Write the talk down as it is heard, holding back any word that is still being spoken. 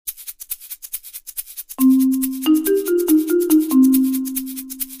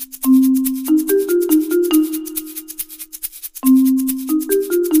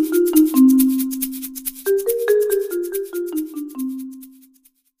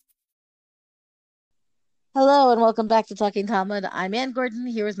Hello and welcome back to Talking Talmud. I'm Ann Gordon.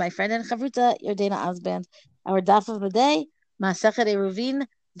 Here is my friend and chavruta, Yardena Osband. Our daf of the day, Masechet Eruvin,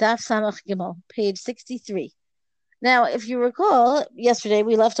 daf Samach Gimel, page 63. Now, if you recall, yesterday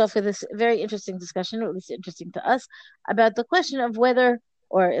we left off with this very interesting discussion, or at least interesting to us, about the question of whether,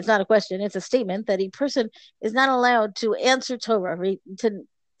 or it's not a question, it's a statement that a person is not allowed to answer Torah,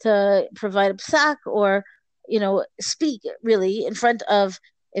 to provide a psak or, speak really in front of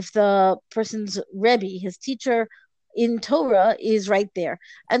if the person's Rebbe, his teacher in Torah, is right there.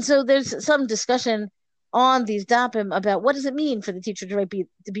 And so there's some discussion on these dapim about what does it mean for the teacher to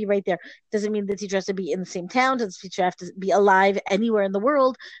be right there. Does it mean the teacher has to be in the same town? Does the teacher have to be alive anywhere in the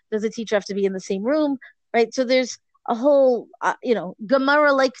world? Does the teacher have to be in the same room? Right. So there's a whole,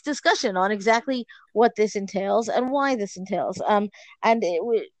 Gemara-like discussion on exactly what this entails and why this entails. And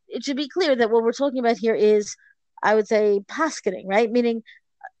it should be clear that what we're talking about here is, I would say, paskening, right? Meaning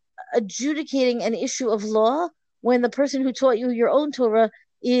adjudicating an issue of law when the person who taught you your own Torah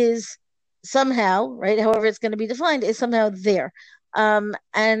is somehow, right, however it's going to be defined, is somehow there.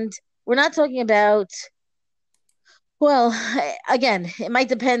 And we're not talking about, well, again, it might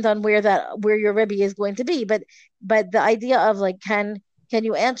depend on where your Rebbe is going to be, but the idea of like, can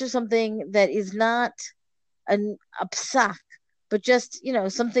you answer something that is not a psak, but just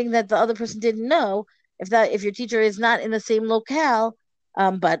something that the other person didn't know, if your teacher is not in the same locale,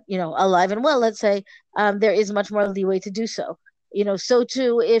 but alive and well, let's say, there is much more leeway to do so. So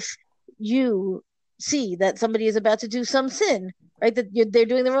too, if you see that somebody is about to do some sin, right, that they're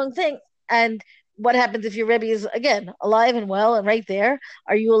doing the wrong thing, and what happens if your Rebbe is again alive and well and right there?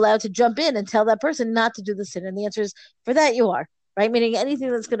 Are you allowed to jump in and tell that person not to do the sin? And the answer is for that you are, right? Meaning anything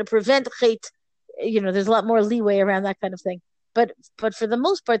that's going to prevent chait, there's a lot more leeway around that kind of thing. But for the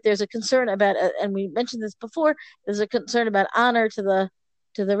most part, there's a concern about, and we mentioned this before. There's a concern about honor to the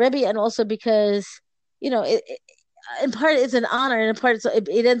Rebbe, and also because in part it's an honor, and in part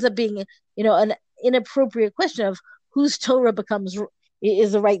it ends up being an inappropriate question of whose Torah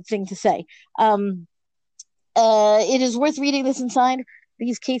is the right thing to say. It is worth reading this inside.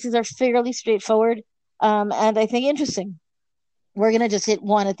 These cases are fairly straightforward, and I think interesting. We're gonna just hit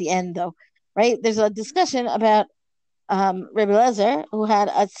one at the end, though, right? There's a discussion about Rebbe Lezer, who had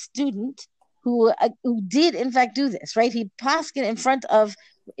a student who did in fact do this, right? He paskin in front of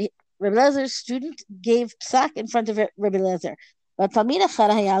Rebbe Lezer's student, gave psak in front of Rebbe Lezer.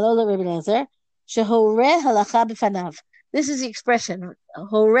 This is the expression,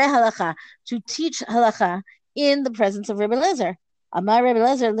 hore halacha, to teach halacha in the presence of Rebbe Lezer. Amar Rebbe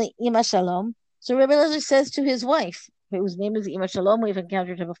Lezer le'ima shalom. So Rebbe Lezer says to his wife, whose name is Ima Shalom. We've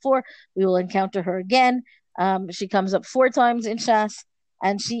encountered her before. We will encounter her again. She comes up 4 times in Shas,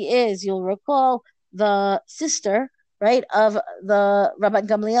 and she is, you'll recall, the sister, right, of the Rabban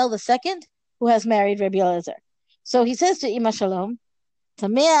Gamliel II, who has married Rabbi Eliezer. So he says to Ima Shalom, he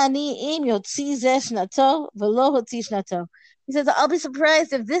says, I'll be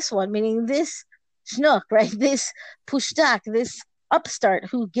surprised if this one, meaning this shnuk, right, this pushtak, this upstart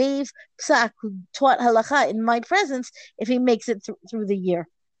who gave psak, who taught halacha in my presence, if he makes it through the year.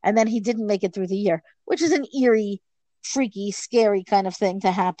 And then he didn't make it through the year, which is an eerie, freaky, scary kind of thing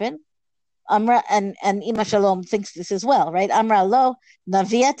to happen. Amra and Ima Shalom thinks this as well, right? Amra lo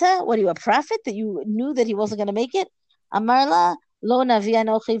naviata, what are you, a prophet that you knew that he wasn't going to make it? Amar la lo navi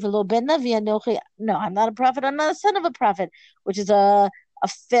anochi v'lo ben navi anochi. No, I'm not a prophet. I'm not a son of a prophet, which is a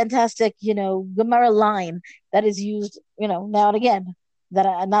fantastic, Gemara line that is used, now and again. That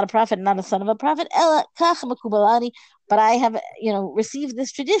I'm not a prophet, not a son of a prophet. Ela kach makubalani, but I have, received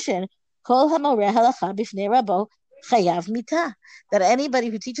this tradition. Kol hamoreh halacha bifnei rabo chayav mita. That anybody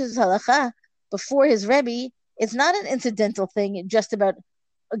who teaches halacha before his rebbe, it's not an incidental thing just about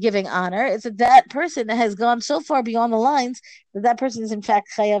giving honor. It's that person has gone so far beyond the lines that person is in fact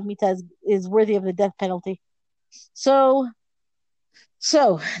chayav mita, is worthy of the death penalty. So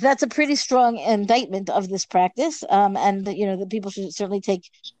that's a pretty strong indictment of this practice, and the people should certainly take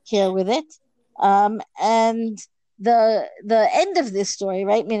care with it. And the end of this story,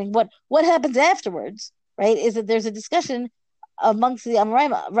 right, meaning what happens afterwards, right, is that there's a discussion amongst the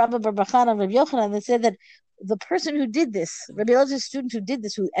Amoraim, Rabbi Bar Bar Chana and Rabbi Yochanan, that said that the person who did this, Rabbi Elazar's student who did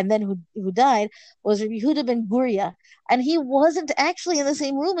this, who died, was Rabbi Yehuda ben Guria, and he wasn't actually in the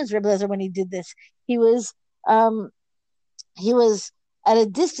same room as Rabbi Elazar when he did this. He was at a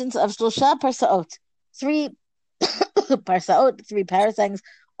distance of Shlosha Parsaot, 3 Parsaot, 3 parasangs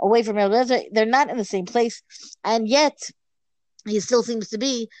away from Rabbi Elazar. They're not in the same place, and yet he still seems to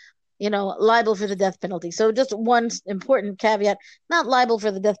be, liable for the death penalty. So just one important caveat, not liable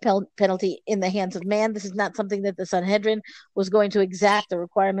for the death penalty in the hands of man. This is not something that the Sanhedrin was going to exact the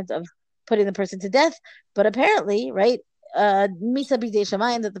requirement of putting the person to death. But apparently, right, Misa B'dei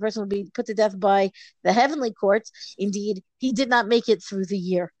Shamayim, that the person would be put to death by the heavenly courts. Indeed, he did not make it through the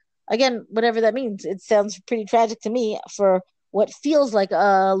year. Again, whatever that means, it sounds pretty tragic to me for what feels like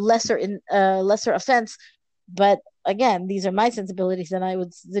a lesser offense. But again, these are my sensibilities, and I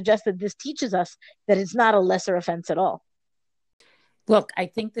would suggest that this teaches us that it's not a lesser offense at all. Look, I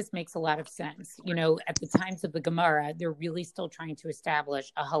think this makes a lot of sense. At the times of the Gemara, they're really still trying to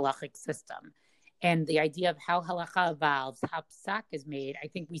establish a halachic system. And the idea of how halacha evolves, how psak is made, I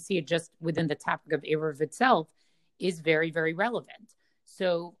think we see it just within the topic of Eruv itself, is very, very relevant.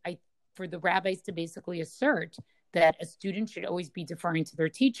 So for the rabbis to basically assert that a student should always be deferring to their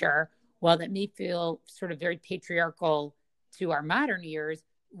teacher, while that may feel sort of very patriarchal to our modern ears,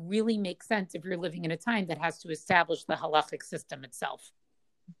 really makes sense if you're living in a time that has to establish the halachic system itself.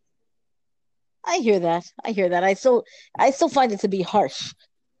 I hear that. I still find it to be harsh,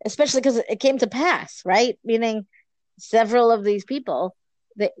 especially because it came to pass, right? Meaning several of these people,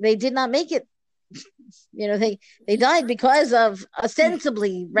 they did not make it. They died because of,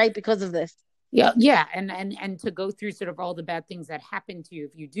 ostensibly, right, because of this. Yeah. And to go through sort of all the bad things that happen to you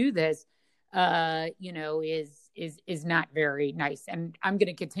if you do this, is not very nice. And I'm going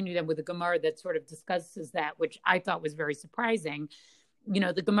to continue then with a Gemara that sort of discusses that, which I thought was very surprising.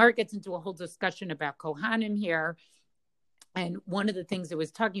 The Gemara gets into a whole discussion about Kohanim here. And one of the things it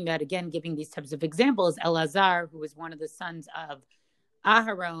was talking about, again, giving these types of examples, Elazar, who was one of the sons of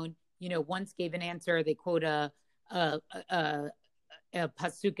Aharon, once gave an answer. They quote a pasuk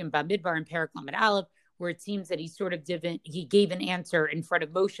in Bamidbar in Perek Lamed Aleph, where it seems that he gave an answer in front of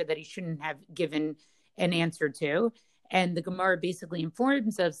Moshe that he shouldn't have given an answer to. And the Gemara basically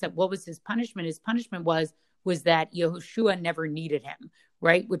informs us that what was his punishment? His punishment was that Yehoshua never needed him,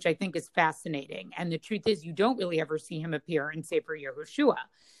 right? Which I think is fascinating. And the truth is, you don't really ever see him appear in Sefer Yehoshua.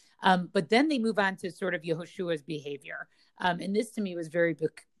 But then they move on to sort of Yehoshua's behavior. And this to me was very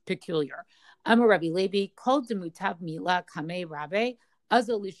peculiar. Amar Rabbi Levi, Kol demutav mila kamei Rabbe,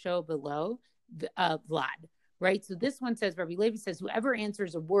 azolisho below Vlad, right? So this one says, Rabbi Levi says, whoever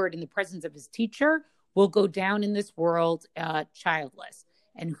answers a word in the presence of his teacher will go down in this world childless.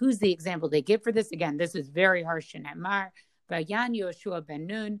 And who's the example they give for this? Again, this is very harsh in Emar. Vayan Yoshua ben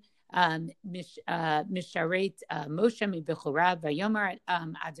Nun, Misharet Moshe miBechurav, Vayomar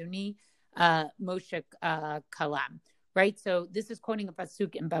Adoni Moshe Kalam. Right? So this is quoting a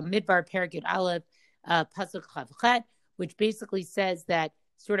pasuk in Bamidbar Perek Yud Aleph, pasuk Chavchet, which basically says that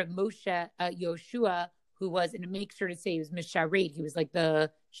sort of Moshe, Yoshua, who was, and to make sure to say he was Misharet, he was like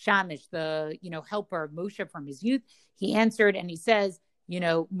the shamish, the, helper of Moshe from his youth. He answered and he says,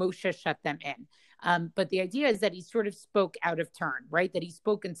 Moshe shut them in. But the idea is that he sort of spoke out of turn, right? That he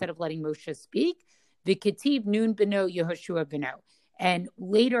spoke instead of letting Moshe speak. V'ketiv nun beno Yehoshua beno. And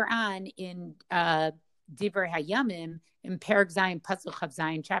later on in Divrei Hayamim, in Perek Zayin, Pasuk Chav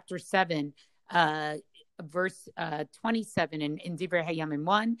Zayin, chapter 7, verse 27 in Divrei Hayamim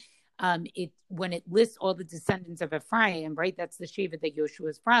 1, when it lists all the descendants of Ephraim, right? That's the Sheva that Yoshua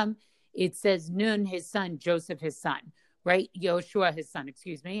is from. It says Nun, his son, Joseph, his son, right? Yoshua, his son,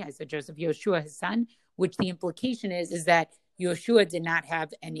 excuse me. I said Joseph, Yoshua, his son, which the implication is that Yoshua did not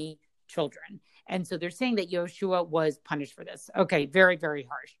have any children. And so they're saying that Yoshua was punished for this. Okay, very, very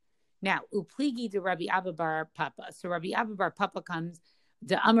harsh. Now, Upligi de Rabbi Abba bar Papa. So Rabbi Abba bar Papa comes,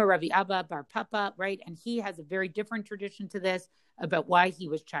 the Amar Rabbi Abba bar Papa, right? And he has a very different tradition to this about why he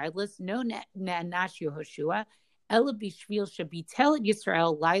was childless. No nash Yehoshua, Ela bishvil shabitel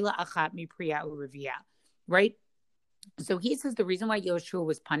Yisrael Laila achat mi priya urivia, right? So he says the reason why Yehoshua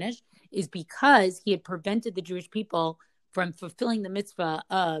was punished is because he had prevented the Jewish people from fulfilling the mitzvah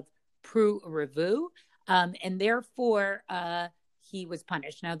of pru revu, and therefore he was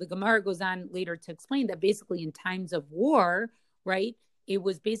punished. Now the Gemara goes on later to explain that basically in times of war, right, it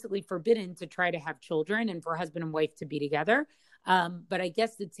was basically forbidden to try to have children and for husband and wife to be together. But I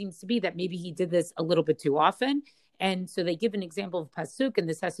guess it seems to be that maybe he did this a little bit too often. And so they give an example of pasuk, and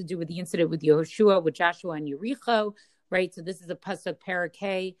this has to do with the incident with Yehoshua, with Joshua and Yericho, right? So this is a pasuk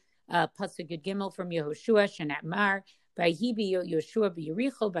Parakeh, pasuk Yud Gimel from Yehoshua, Shenat Mar, Vayibi Yehoshua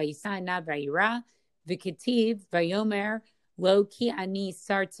b'Yericho, Vayisana Vayira, V'Ketiv, Vayomer, Lo ki ani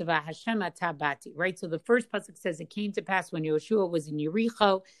sar tzava Hashem atabati, right? So the first pasuk says it came to pass when Yehoshua was in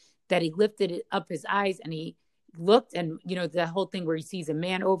Yericho that he lifted up his eyes and he looked, and the whole thing where he sees a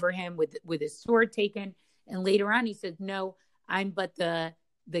man over him with his sword taken, and later on he says, "No, I'm but the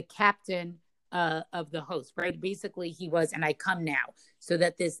captain of the host," right? Basically, he was, and I come now. So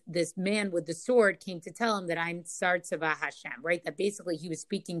that this man with the sword came to tell him that I'm Sar Tzava Hashem, right? That basically he was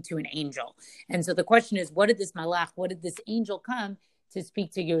speaking to an angel. And so the question is, what did this malach, what did this angel come to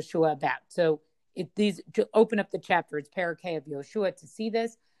speak to Yoshua about. So to open up the chapter, it's Parakeh of Yoshua to see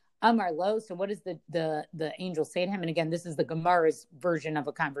this. Amar Lo. So what does the angel say to him? And again, this is the Gemara's version of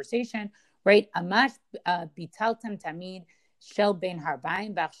a conversation, right? Amash bitaltem tamid shel ben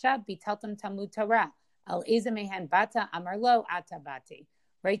harbaim b'achshav bitaltem tamud Torah al ezemehen bata Amar Lo ata bati.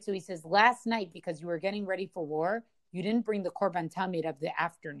 Right. So he says, last night, because you were getting ready for war, you didn't bring the Korban Tamid of the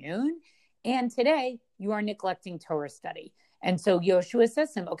afternoon, and today you are neglecting Torah study. And so Yoshua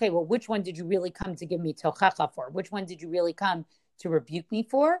says to him, okay, well, which one did you really come to give me tochacha for? Which one did you really come to rebuke me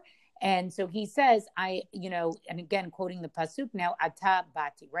for? And so he says, and again, quoting the pasuk now, ata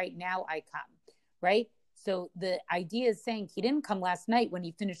bati, right? Now I come, right? So the idea is saying he didn't come last night when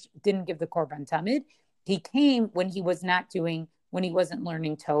he didn't give the Korban Tamid. He came when he wasn't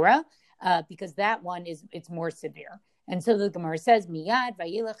learning Torah, because that one it's more severe. And so the Gemara says, Miyad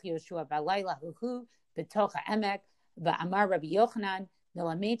vayilach Yoshua balayla huhu b'toch ha'emek v'amar Rabbi Yochanan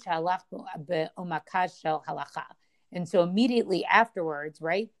melamed shehalach be'omakah shel halacha. And so immediately afterwards,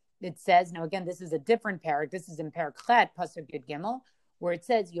 right, it says, now again, this is a different parak. This is in Parak Chet, Pasuk Yud Gimel, where it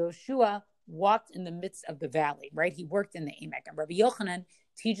says Yoshua walked in the midst of the valley, right? He worked in the Emek. And Rabbi Yochanan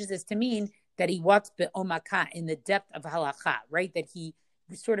teaches this to mean that he walks be'omakah, in the depth of halacha, right? That he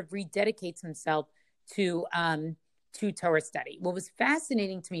sort of rededicates himself to Torah study. What was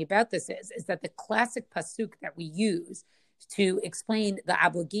fascinating to me about this is that the classic pasuk that we use to explain the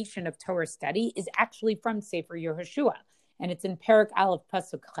obligation of Torah study is actually from Sefer Yehoshua, and it's in Parak Aleph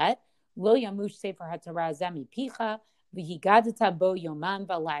Pasuk Chet, Lo yamush Sefer HaTorah zemi picha v'higadata bo yomam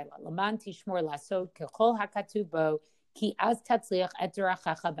v'layla laman tishmor lasod kechol hakatuv bo ki az tatzliach et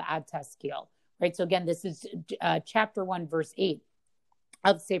derachacha v'ad taskil. Right. So again, this is chapter 1, verse 8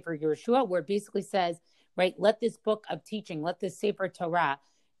 of Sefer Yehoshua, where it basically says, right, let this book of teaching, let this Sefer Torah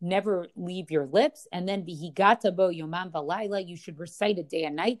never leave your lips. And then v'higata bo yomam v'layla, you should recite it day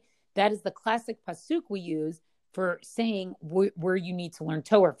and night. That is the classic pasuk we use for saying where you need to learn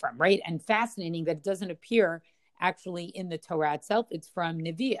Torah from, right? And fascinating that it doesn't appear actually in the Torah itself. It's from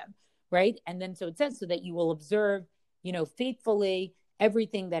Nevi'im, right? And then so it says, so that you will observe, faithfully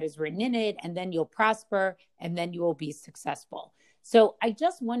everything that is written in it, and then you'll prosper, and then you will be successful. So I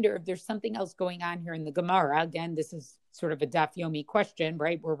just wonder if there's something else going on here in the Gemara. Again, this is sort of a Daf Yomi question,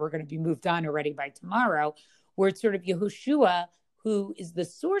 right? Where we're going to be moved on already by tomorrow, where it's sort of Yehoshua, who is the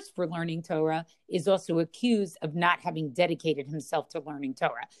source for learning Torah, is also accused of not having dedicated himself to learning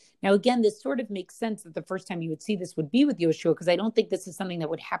Torah. Now, again, this sort of makes sense that the first time you would see this would be with Yehoshua, because I don't think this is something that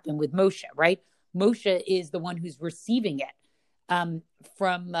would happen with Moshe, right? Moshe is the one who's receiving it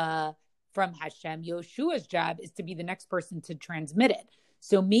from Hashem. Yehoshua's job is to be the next person to transmit it.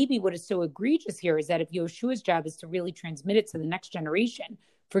 So maybe what is so egregious here is that if Yehoshua's job is to really transmit it to the next generation,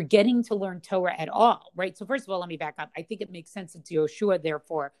 forgetting to learn Torah at all, right? So first of all, let me back up. I think it makes sense it's Yehoshua,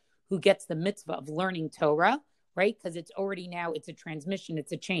 therefore, who gets the mitzvah of learning Torah, right? Because it's already now, it's a transmission,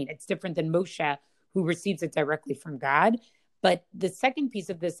 it's a chain. It's different than Moshe, who receives it directly from God. But the second piece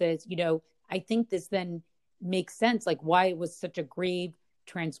of this is, I think this then makes sense, like why it was such a grave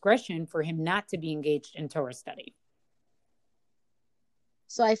transgression for him not to be engaged in Torah study.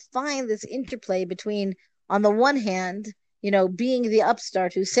 So I find this interplay between, on the one hand, being the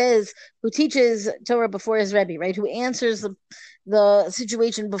upstart who teaches Torah before his Rebbe, right? Who answers the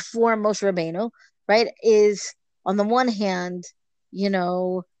situation before Moshe Rabbeinu, right? Is on the one hand,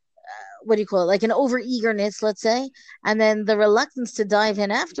 what do you call it? Like an over-eagerness, let's say, and then the reluctance to dive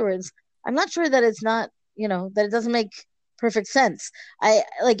in afterwards. I'm not sure that it's not, that it doesn't make perfect sense.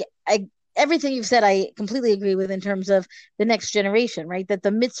 Everything you've said, I completely agree with in terms of the next generation, right? That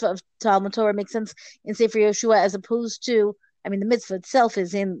the mitzvah of Talmud Torah makes sense in Sefer Yehoshua as opposed to, the mitzvah itself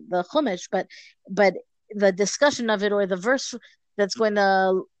is in the Chumash, but the discussion of it or the verse that's going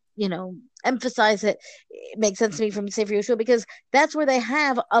to, emphasize it makes sense to me from Sefer Yehoshua, because that's where they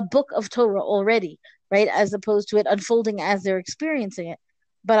have a book of Torah already, right? As opposed to it unfolding as they're experiencing it.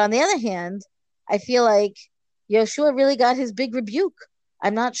 But on the other hand, I feel like Yehoshua really got his big rebuke.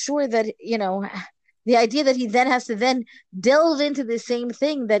 I'm not sure that, the idea that he then has to then delve into the same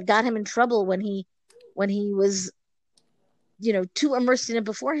thing that got him in trouble when he was, too immersed in it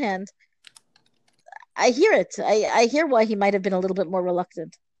beforehand. I hear it. I hear why he might have been a little bit more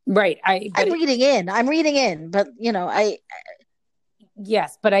reluctant. Right. I'm reading in, but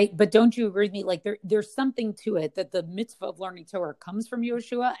Yes, but don't you agree with me? Like there's something to it that the mitzvah of learning Torah comes from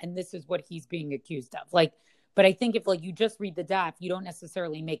Yehoshua, and this is what he's being accused of. But I think if you just read the daf, you don't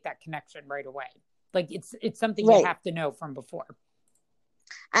necessarily make that connection right away. It's something right. You have to know from before.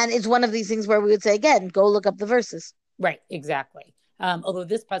 And it's one of these things where we would say, again, go look up the verses. Right, exactly. Although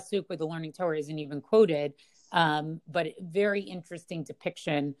this pasuk with the learning Torah isn't even quoted, But very interesting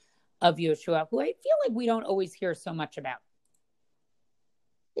depiction of Yeshua, who I feel like we don't always hear so much about.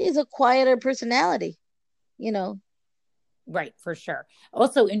 He's a quieter personality, Right, for sure.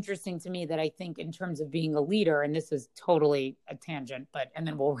 Also interesting to me that I think in terms of being a leader, and this is totally a tangent, and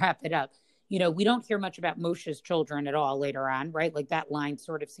then we'll wrap it up. We don't hear much about Moshe's children at all later on, right? Like that line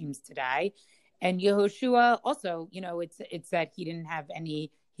sort of seems to die. And Yehoshua also, it's that he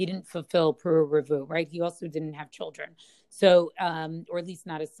didn't fulfill Pur Revu, right? He also didn't have children. So, or at least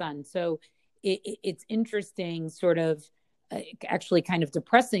not a son. So it's interesting, sort of, actually kind of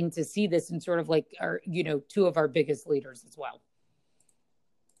depressing to see this in sort of like our, two of our biggest leaders as well.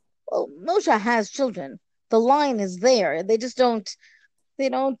 Well, Moshe has children. The line is there. They just don't,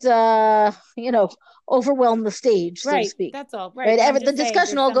 overwhelm the stage, so right, to speak. That's all. Right. The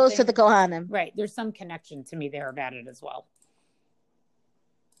discussion all goes to the Kohanim. Right. There's some connection to me there about it as well.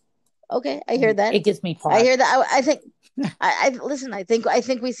 Okay, I hear that. It gives me pause. I hear that. I think. Listen. I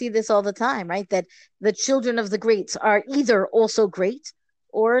think we see this all the time, right? That the children of the greats are either also great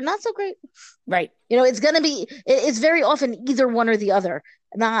or not so great. Right. It's going to be. It's very often either one or the other,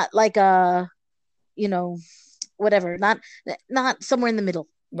 not like whatever. Not somewhere in the middle.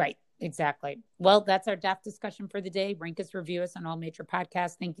 Right. Exactly. Well, that's our DAF discussion for the day. Rank us, review us on all major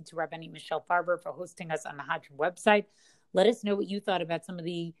podcasts. Thank you to Rabbanit Michelle Farber for hosting us on the Hadran website. Let us know what you thought about some of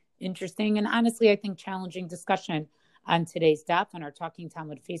the interesting and honestly, I think, challenging discussion on today's DAF on our Talking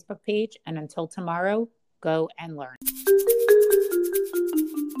Talmud Facebook page. And until tomorrow, go and learn.